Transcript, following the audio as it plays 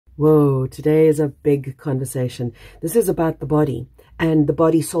Whoa, today is a big conversation. This is about the body and the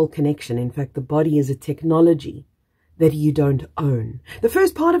body-soul connection. In fact, the body is a technology that you don't own. The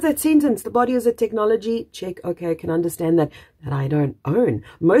first part of that sentence, the body is a technology, check, okay, I can understand that I don't own.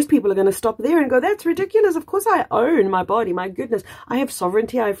 Most people are going to stop there and go, that's ridiculous. Of course I own my body. My goodness, I have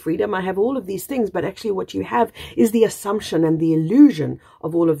sovereignty, I have freedom, I have all of these things. But actually what you have is the assumption and the illusion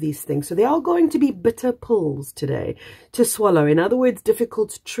of all of these things. So there are going to be bitter pills today to swallow. In other words,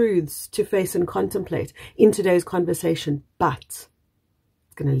 difficult truths to face and contemplate in today's conversation. But it's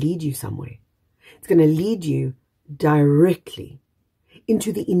going to lead you somewhere. It's going to lead you directly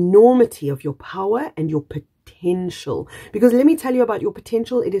into the enormity of your power and your potential. Because let me tell you about your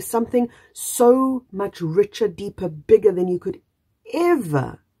potential. It is something so much richer, deeper, bigger than you could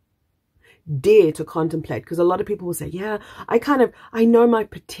ever dare to contemplate. Because a lot of people will say, yeah, I know my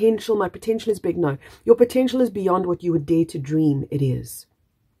potential. My potential is big. No, your potential is beyond what you would dare to dream it is.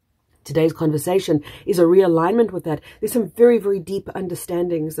 Today's conversation is a realignment with that. There's some very, very deep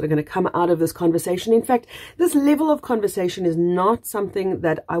understandings that are going to come out of this conversation. In fact, this level of conversation is not something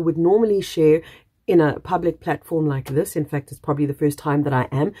that I would normally share in a public platform like this. In fact, it's probably the first time that I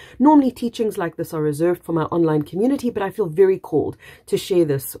am. Normally, teachings like this are reserved for my online community, but I feel very called to share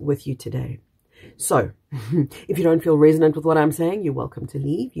this with you today. So, if you don't feel resonant with what I'm saying, you're welcome to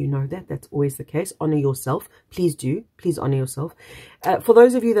leave. You know that. That's always the case. Honor yourself. Please do. Please honor yourself. For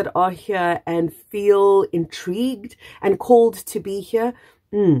those of you that are here and feel intrigued and called to be here,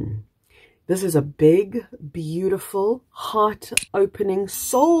 this is a big, beautiful, heart-opening,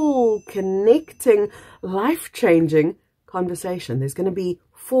 soul-connecting, life-changing conversation. There's going to be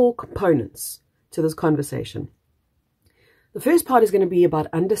 4 components to this conversation. The first part is going to be about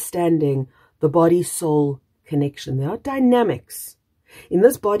understanding the body-soul connection. There are dynamics in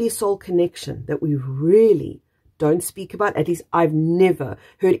this body-soul connection that we really don't speak about. At least I've never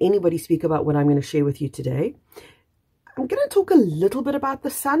heard anybody speak about what I'm going to share with you today. I'm going to talk a little bit about the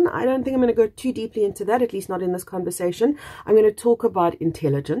sun. I don't think I'm going to go too deeply into that, at least not in this conversation. I'm going to talk about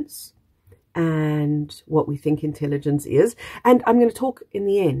intelligence and what we think intelligence is. And I'm going to talk in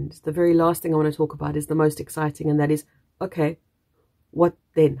the end. The very last thing I want to talk about is the most exciting, and that is, okay, what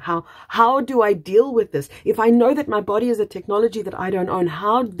then? How do I deal with this? If I know that my body is a technology that I don't own,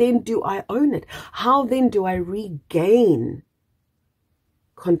 how then do I own it? How then do I regain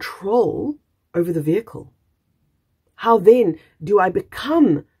control over the vehicle? How then do I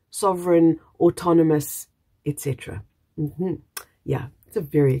become sovereign, autonomous, etc.? Yeah. It's a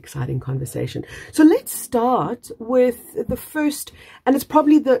very exciting conversation. So let's start with the first, and it's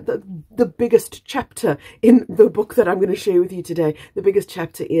probably the biggest chapter in the book that I'm going to share with you today. The biggest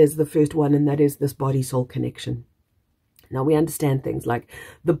chapter is the first one, and that is this body-soul connection. Now, we understand things like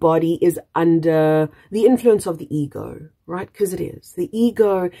the body is under the influence of the ego, right? Because it is. The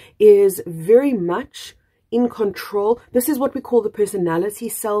ego is very much in control. This is what we call the personality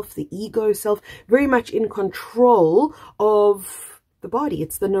self, the ego self, very much in control of the body.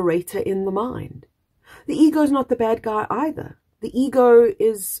 It's the narrator in the mind. The ego is not the bad guy either. The ego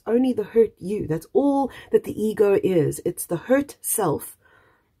is only the hurt you. That's all that the ego is. It's the hurt self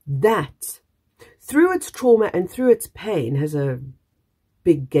that, through its trauma and through its pain, has a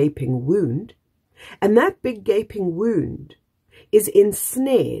big gaping wound. And that big gaping wound is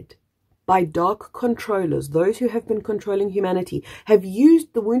ensnared by dark controllers. Those who have been controlling humanity have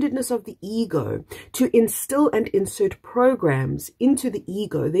used the woundedness of the ego to instill and insert programs into the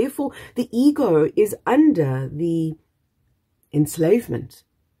ego. Therefore, the ego is under the enslavement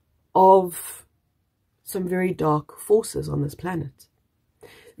of some very dark forces on this planet.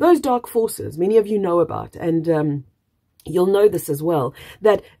 Those dark forces, many of you know about, and you'll know this as well,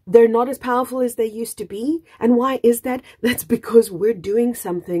 that they're not as powerful as they used to be. And why is that? That's because we're doing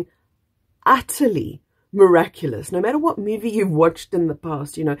something utterly miraculous. No matter what movie you've watched in the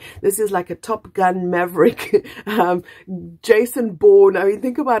past, you know, this is like a Top Gun Maverick, Jason Bourne. I mean,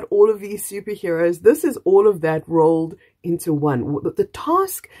 think about all of these superheroes. This is all of that rolled into one. The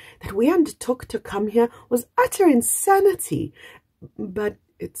task that we undertook to come here was utter insanity, but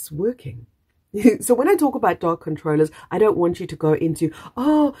it's working. So when I talk about dark controllers, I don't want you to go into,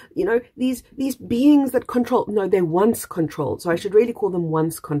 oh, you know, these beings that control. No, they once controlled. So I should really call them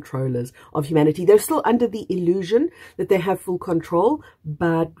once controllers of humanity. They're still under the illusion that they have full control.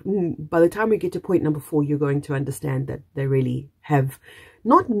 But by the time we get to point number 4, you're going to understand that they really have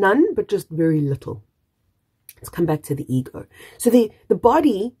not none, but just very little. Let's come back to the ego. So the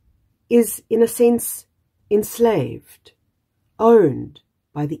body is, in a sense, enslaved, owned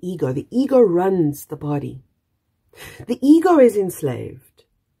by the ego. The ego runs the body. The ego is enslaved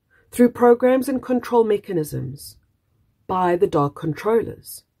through programs and control mechanisms by the dark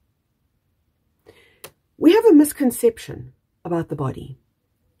controllers. We have a misconception about the body.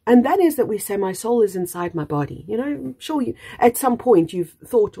 And that is that we say, my soul is inside my body. You know, I'm sure you, at some point you've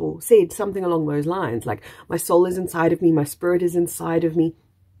thought or said something along those lines, like my soul is inside of me, my spirit is inside of me.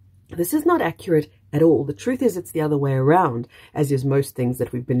 This is not accurate at all. The truth is it's the other way around, as is most things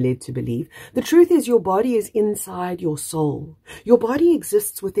that we've been led to believe. The truth is your body is inside your soul. Your body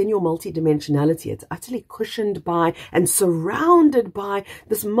exists within your multidimensionality. It's utterly cushioned by and surrounded by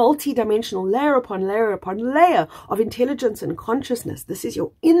this multidimensional layer upon layer upon layer of intelligence and consciousness. This is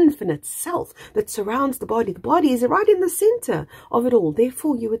your infinite self that surrounds the body. The body is right in the center of it all.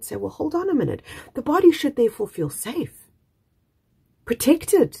 Therefore, you would say, well, hold on a minute. The body should therefore feel safe,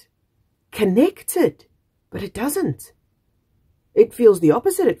 protected, connected, but it doesn't. It feels the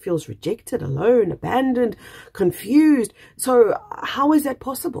opposite. It feels rejected, alone, abandoned, confused. So how is that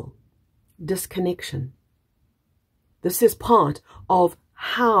possible? Disconnection. This is part of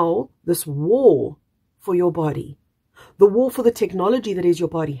how this war for your body, the war for the technology that is your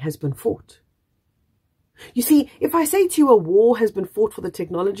body, has been fought. You see, if I say to you a war has been fought for the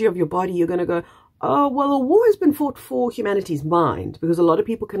technology of your body, you're going to go, oh, well, a war has been fought for humanity's mind, because a lot of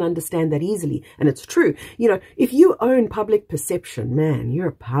people can understand that easily. And it's true. You know, if you own public perception, man,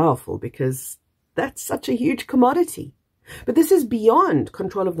 you're powerful, because that's such a huge commodity. But this is beyond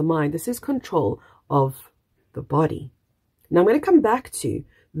control of the mind. This is control of the body. Now, I'm going to come back to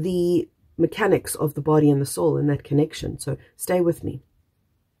the mechanics of the body and the soul and that connection. So stay with me.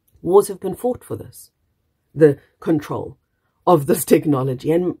 Wars have been fought for this, the control of this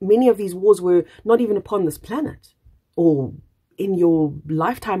technology. And many of these wars were not even upon this planet or in your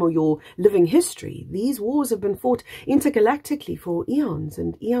lifetime or your living history. These wars have been fought intergalactically for eons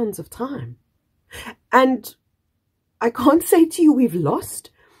and eons of time. And I can't say to you we've lost,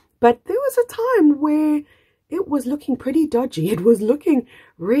 but there was a time where it was looking pretty dodgy. It was looking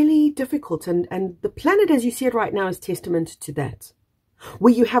really difficult. And the planet as you see it right now is testament to that.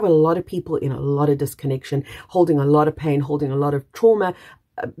 Where you have a lot of people in a lot of disconnection, holding a lot of pain, holding a lot of trauma,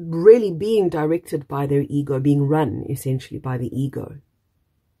 really being directed by their ego, being run essentially by the ego.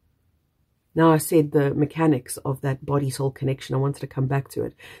 Now I said the mechanics of that body-soul connection. I wanted to come back to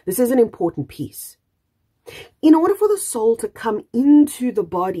it. This is an important piece. In order for the soul to come into the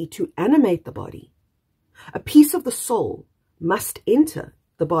body, to animate the body, a piece of the soul must enter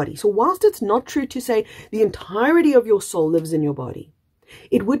the body. So whilst it's not true to say the entirety of your soul lives in your body,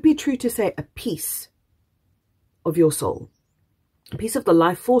 it would be true to say a piece of your soul, a piece of the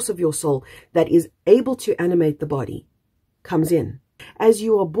life force of your soul that is able to animate the body comes in. As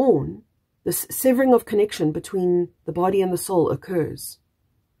you are born, this severing of connection between the body and the soul occurs.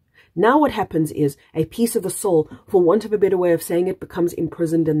 Now what happens is a piece of the soul, for want of a better way of saying it, becomes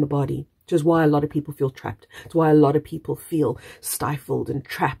imprisoned in the body, which is why a lot of people feel trapped. It's why a lot of people feel stifled and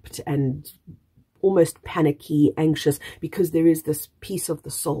trapped and almost panicky, anxious, because there is this piece of the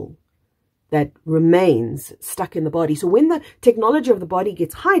soul that remains stuck in the body. So when the technology of the body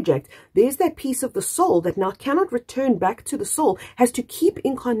gets hijacked, there's that piece of the soul that now cannot return back to the soul, has to keep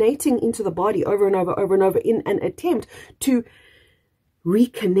incarnating into the body over and over in an attempt to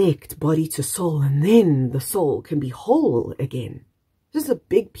reconnect body to soul, and then the soul can be whole again. This is a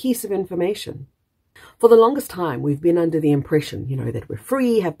big piece of information. For the longest time, we've been under the impression, you know, that we're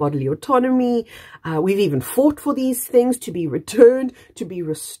free, have bodily autonomy. We've even fought for these things to be returned, to be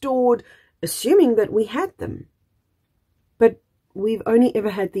restored, assuming that we had them. But we've only ever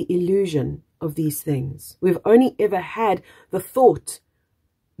had the illusion of these things. We've only ever had the thought,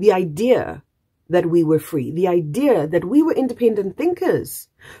 the idea that we were free, the idea that we were independent thinkers,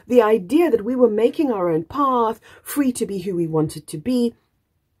 the idea that we were making our own path, free to be who we wanted to be.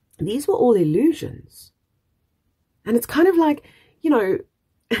 These were all illusions. And it's kind of like, you know,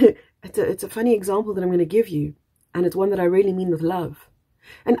 it's a funny example that I'm going to give you, and it's one that I really mean with love.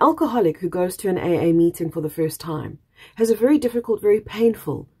 An alcoholic who goes to an AA meeting for the first time has a very difficult, very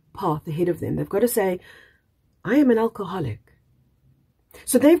painful path ahead of them. They've got to say, I am an alcoholic.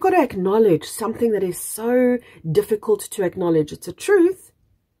 So they've got to acknowledge something that is so difficult to acknowledge. It's a truth,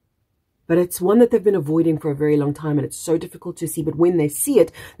 but it's one that they've been avoiding for a very long time, and it's so difficult to see. But when they see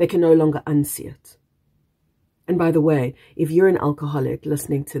it, they can no longer unsee it. And by the way, if you're an alcoholic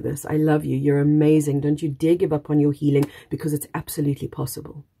listening to this, I love you. You're amazing. Don't you dare give up on your healing, because it's absolutely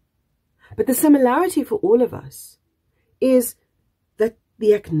possible. But the similarity for all of us is that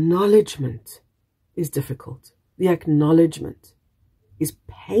the acknowledgement is difficult. The acknowledgement is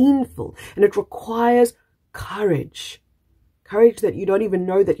painful, and it requires courage. Courage that you don't even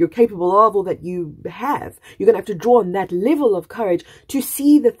know that you're capable of or that you have. You're going to have to draw on that level of courage to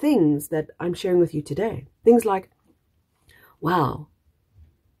see the things that I'm sharing with you today. Things like, wow,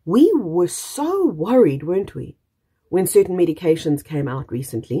 We were so worried, weren't we? When certain medications came out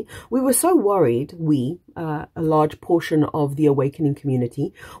recently, we were so worried, a large portion of the awakening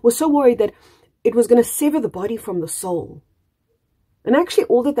community, was so worried that it was going to sever the body from the soul. And actually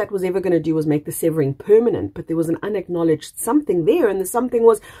all that was ever going to do was make the severing permanent, but there was an unacknowledged something there, and the something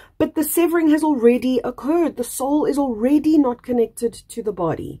was, but the severing has already occurred. The soul is already not connected to the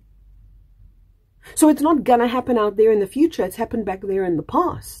body. So it's not going to happen out there in the future. It's happened back there in the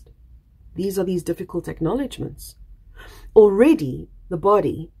past. These are these difficult acknowledgements. Already the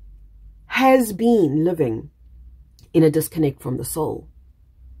body has been living in a disconnect from the soul.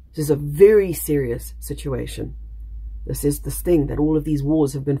 This is a very serious situation. This is this thing that all of these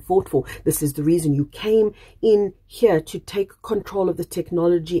wars have been fought for. This is the reason you came in here, to take control of the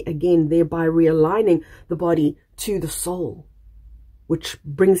technology again, thereby realigning the body to the soul, which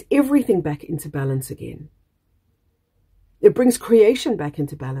brings everything back into balance again. It brings creation back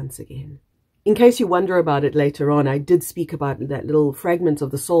into balance again. In case you wonder about it later on, I did speak about that little fragment of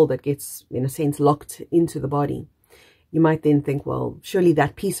the soul that gets, in a sense, locked into the body. You might then think, well, surely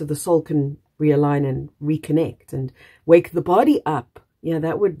that piece of the soul can realign and reconnect and wake the body up. Yeah,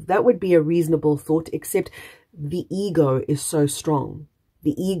 that would be a reasonable thought, except the ego is so strong.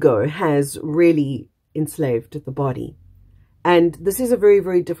 The ego has really enslaved the body. And this is a very,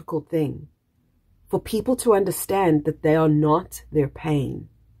 very difficult thing for people to understand, that they are not their pain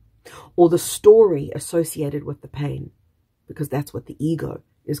or the story associated with the pain, because that's what the ego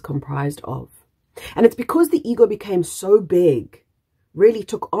is comprised of. And it's because the ego became so big, really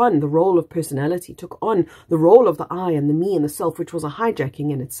took on the role of personality, took on the role of the I and the me and the self, which was a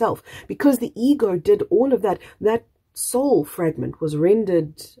hijacking in itself. Because the ego did all of that, that soul fragment was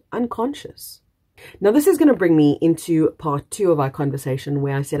rendered unconscious. Now, this is going to bring me into part 2 of our conversation,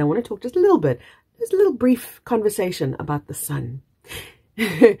 where I said I want to talk just a little bit, just a little brief conversation about the sun.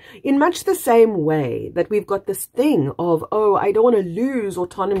 In much the same way that we've got this thing of, oh, I don't want to lose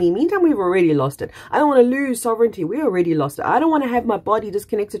autonomy. Meantime, we've already lost it. I don't want to lose sovereignty. We already lost it. I don't want to have my body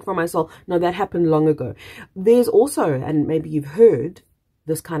disconnected from my soul. No, that happened long ago. There's also, and maybe you've heard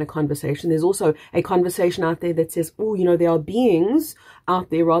this kind of conversation, there's also a conversation out there that says, oh, you know, there are beings out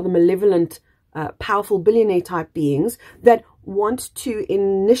there, rather malevolent, powerful billionaire type beings, that want to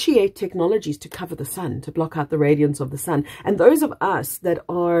initiate technologies to cover the sun, to block out the radiance of the sun. And those of us that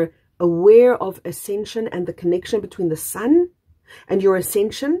are aware of ascension and the connection between the sun and your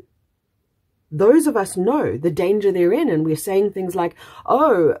ascension, those of us know the danger they're in. And we're saying things like,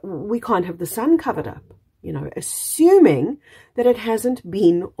 oh, we can't have the sun covered up, you know, assuming that it hasn't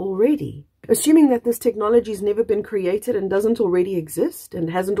been already. Assuming that this technology has never been created and doesn't already exist and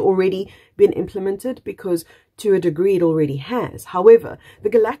hasn't already been implemented, because to a degree it already has. However, the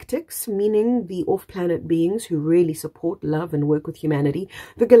galactics, meaning the off-planet beings who really support, love and work with humanity,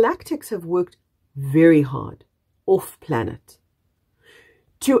 the galactics have worked very hard off-planet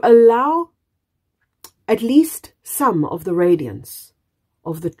to allow at least some of the radiance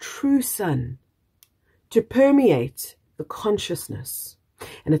of the true sun to permeate the consciousness.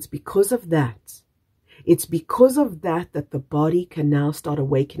 And it's because of that, that the body can now start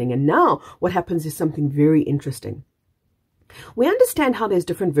awakening. And now what happens is something very interesting. We understand how there's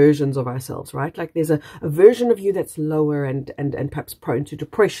different versions of ourselves, right? Like there's a version of you that's lower and perhaps prone to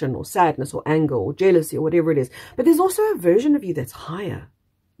depression or sadness or anger or jealousy or whatever it is. But there's also a version of you that's higher.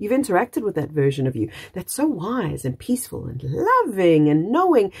 You've interacted with that version of you that's so wise and peaceful and loving and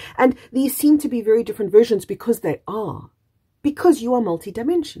knowing. And these seem to be very different versions because they are. Because you are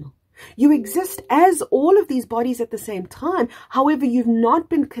multidimensional. You exist as all of these bodies at the same time. However, you've not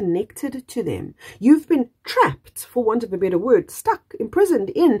been connected to them. You've been trapped, for want of a better word, stuck,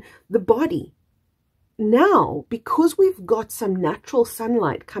 imprisoned in the body. Now, because we've got some natural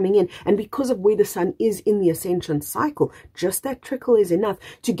sunlight coming in, and because of where the sun is in the ascension cycle, just that trickle is enough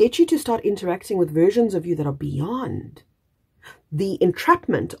to get you to start interacting with versions of you that are beyond the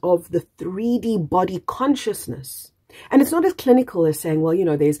entrapment of the 3D body consciousness. And it's not as clinical as saying, well, you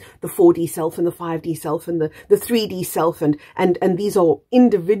know, there's the 4D self and the 5D self and the 3D self, and these are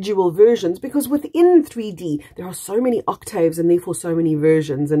individual versions, because within 3D there are so many octaves and therefore so many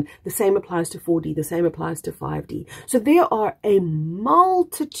versions, and the same applies to 4D, the same applies to 5D. So there are a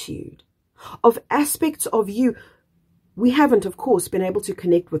multitude of aspects of you. We haven't, of course, been able to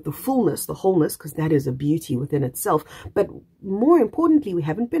connect with the fullness, the wholeness, because that is a beauty within itself. But more importantly, we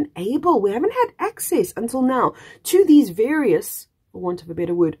haven't had access until now to these various, for want of a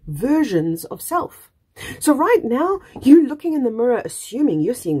better word, versions of self. So right now, you're looking in the mirror, assuming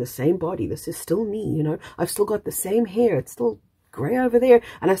you're seeing the same body. This is still me, you know. I've still got the same hair. It's still grey over there,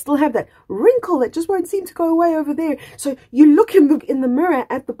 and I still have that wrinkle that just won't seem to go away over there. So you look in the mirror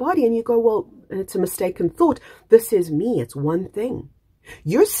at the body and you go, well, it's a mistaken thought. This is me. It's one thing.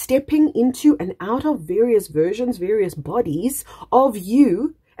 You're stepping into and out of various versions, various bodies of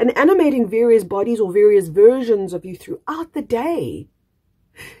you, and animating various bodies or various versions of you throughout the day.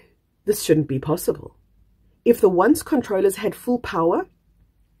 This shouldn't be possible. If the once controllers had full power,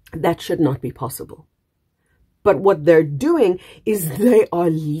 that should not be possible. But what they're doing is they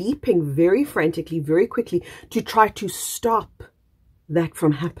are leaping very frantically, very quickly to try to stop that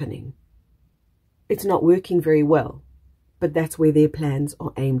from happening. It's not working very well, but that's where their plans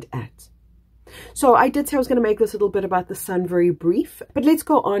are aimed at. So I did say I was going to make this a little bit about the sun very brief, but let's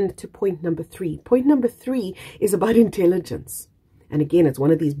go on to point number 3. Point number 3 is about intelligence. And again, it's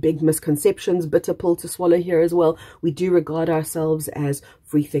one of these big misconceptions, bitter pill to swallow here as well. We do regard ourselves as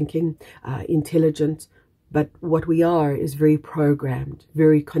free-thinking, intelligent, but what we are is very programmed,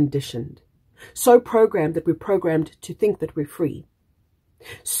 very conditioned. So programmed that we're programmed to think that we're free.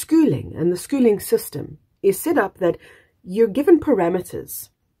 Schooling and the schooling system is set up that you're given parameters,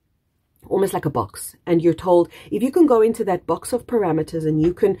 almost like a box, and you're told if you can go into that box of parameters and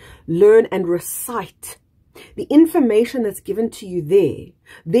you can learn and recite the information that's given to you there,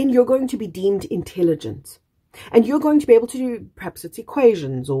 then you're going to be deemed intelligent. And you're going to be able to do, perhaps it's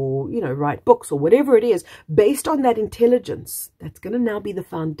equations or, write books or whatever it is, based on that intelligence. That's going to now be the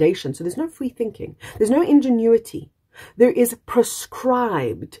foundation. So there's no free thinking. There's no ingenuity. There is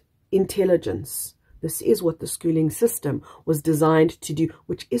prescribed intelligence. This is what the schooling system was designed to do,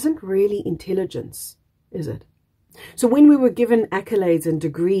 which isn't really intelligence, is it? So when we were given accolades and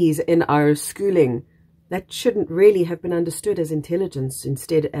degrees in our schooling, that shouldn't really have been understood as intelligence,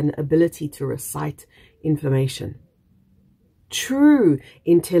 instead an ability to recite information. True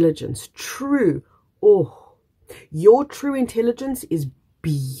intelligence, your true intelligence is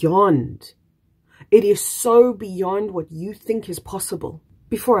beyond. It is so beyond what you think is possible.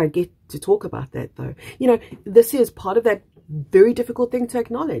 Before I get to talk about that though, this is part of that very difficult thing to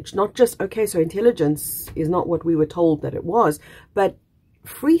acknowledge. Not just, okay, so intelligence is not what we were told that it was, but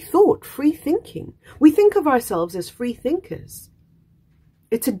free thought, free thinking. We think of ourselves as free thinkers.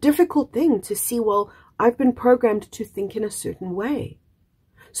 It's a difficult thing to see, well, I've been programmed to think in a certain way.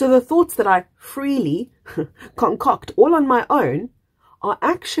 So the thoughts that I freely concoct all on my own are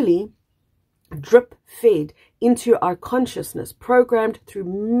actually drip fed into our consciousness, programmed through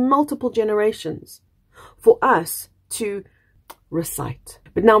multiple generations for us to recite.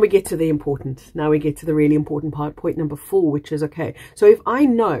 But now we get to the really important part, point number 4, which is, okay, so if I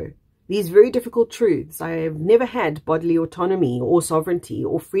know these very difficult truths, I have never had bodily autonomy or sovereignty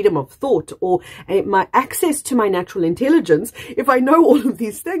or freedom of thought or my access to my natural intelligence, if I know all of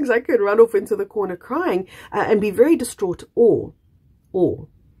these things, I could run off into the corner crying and be very distraught, or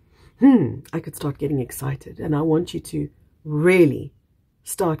I could start getting excited. And I want you to really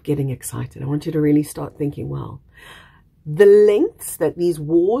start getting excited. I want you to really start thinking, wow, the lengths that these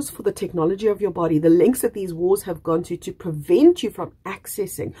wars for the technology of your body, the lengths that these wars have gone to prevent you from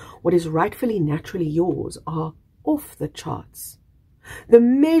accessing what is rightfully naturally yours are off the charts. The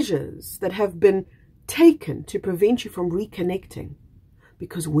measures that have been taken to prevent you from reconnecting,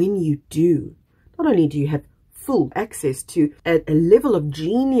 because when you do, not only do you have full access to a level of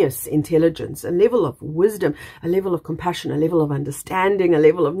genius intelligence, a level of wisdom, a level of compassion, a level of understanding, a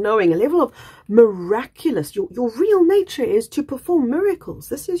level of knowing, a level of miraculous. Your real nature is to perform miracles.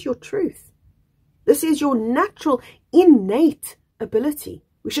 This is your truth. This is your natural, innate ability.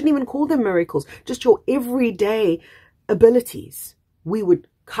 We shouldn't even call them miracles, just your everyday abilities. We would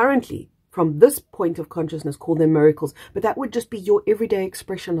currently, from this point of consciousness, call them miracles, but that would just be your everyday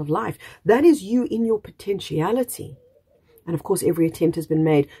expression of life. That is you in your potentiality. And of course, every attempt has been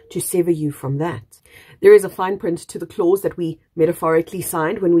made to sever you from that. There is a fine print to the clause that we metaphorically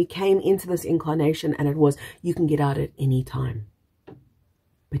signed when we came into this incarnation, and it was, you can get out at any time,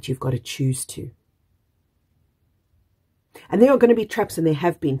 but you've got to choose to. And there are going to be traps, and there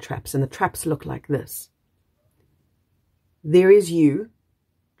have been traps, and the traps look like this. There is you,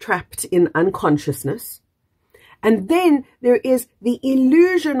 trapped in unconsciousness, and then there is the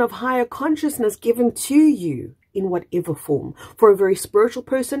illusion of higher consciousness given to you in whatever form. For a very spiritual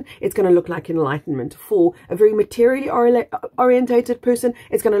person, it's going to look like enlightenment. For a very materially orientated person,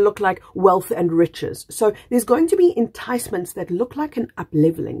 it's going to look like wealth and riches. So there's going to be enticements that look like an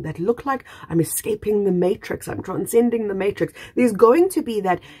up-leveling, that look like I'm escaping the matrix, I'm transcending the matrix. There's going to be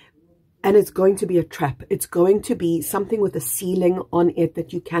that. And it's going to be a trap. It's going to be something with a ceiling on it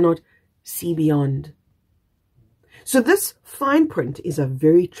that you cannot see beyond. So this fine print is a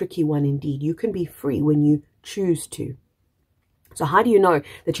very tricky one indeed. You can be free when you choose to. So how do you know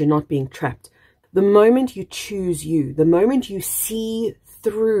that you're not being trapped? The moment you choose you, the moment you see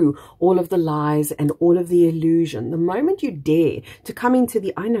through all of the lies and all of the illusion, the moment you dare to come into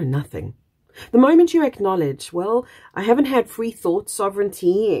the I know nothing, the moment you acknowledge, well, I haven't had free thought,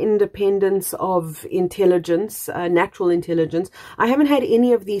 sovereignty, independence of intelligence, natural intelligence. I haven't had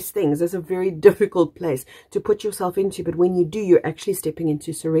any of these things. That's a very difficult place to put yourself into. But when you do, you're actually stepping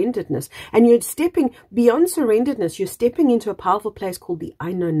into surrenderedness. And you're stepping beyond surrenderedness. You're stepping into a powerful place called the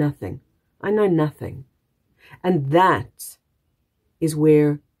I know nothing. I know nothing. And that is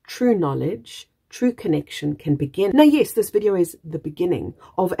where true knowledge, true connection can begin. Now, yes, this video is the beginning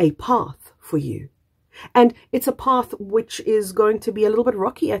of a path for you. And it's a path which is going to be a little bit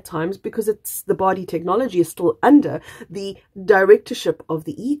rocky at times because it's the body technology is still under the directorship of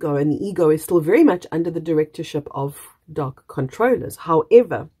the ego, and the ego is still very much under the directorship of dark controllers.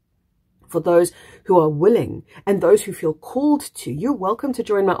 However, for those who are willing and those who feel called to, you're welcome to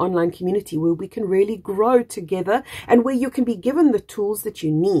join my online community where we can really grow together and where you can be given the tools that you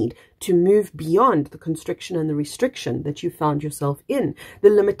need to move beyond the constriction and the restriction that you found yourself in, the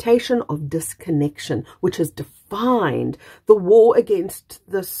limitation of disconnection, which has defined the war against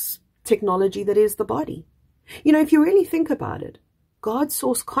this technology that is the body. You know, if you really think about it, God's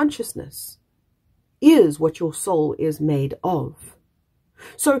source consciousness is what your soul is made of.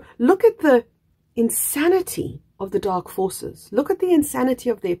 So look at the insanity of the dark forces. Look at the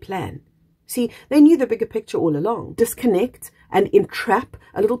insanity of their plan. See, they knew the bigger picture all along. Disconnect and entrap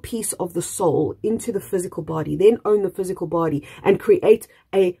a little piece of the soul into the physical body, then own the physical body and create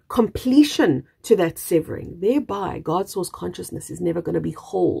a completion to that severing. Thereby, God's source consciousness is never going to be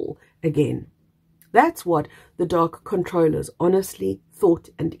whole again. That's what the dark controllers honestly thought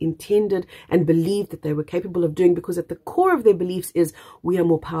and intended and believed that they were capable of doing, because at the core of their beliefs is we are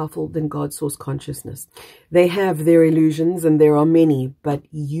more powerful than God's source consciousness. They have their illusions, and there are many, but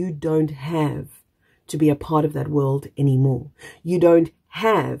you don't have to be a part of that world anymore. You don't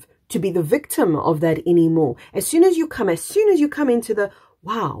have to be the victim of that anymore. As soon as you come into the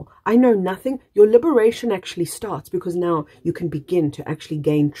wow, I know nothing, your liberation actually starts, because now you can begin to actually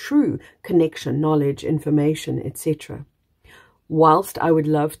gain true connection, knowledge, information, etc. Whilst I would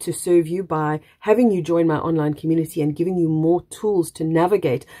love to serve you by having you join my online community and giving you more tools to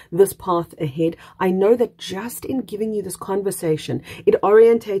navigate this path ahead, I know that just in giving you this conversation, it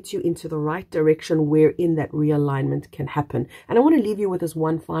orientates you into the right direction wherein that realignment can happen. And I want to leave you with this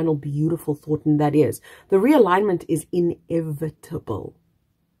one final beautiful thought, and that is, the realignment is inevitable.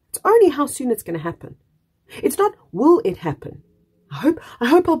 It's only how soon it's going to happen. It's not, will it happen? I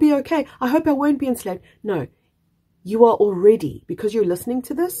hope I'll be okay. I hope I won't be enslaved. No, you are already, because you're listening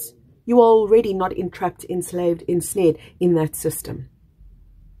to this, you are already not entrapped, enslaved, ensnared in that system.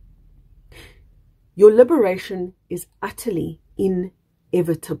 Your liberation is utterly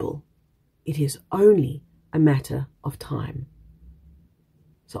inevitable. It is only a matter of time.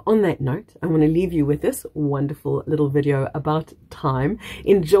 So on that note, I want to leave you with this wonderful little video about time.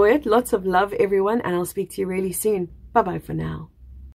 Enjoy it. Lots of love, everyone, and I'll speak to you really soon. Bye-bye for now.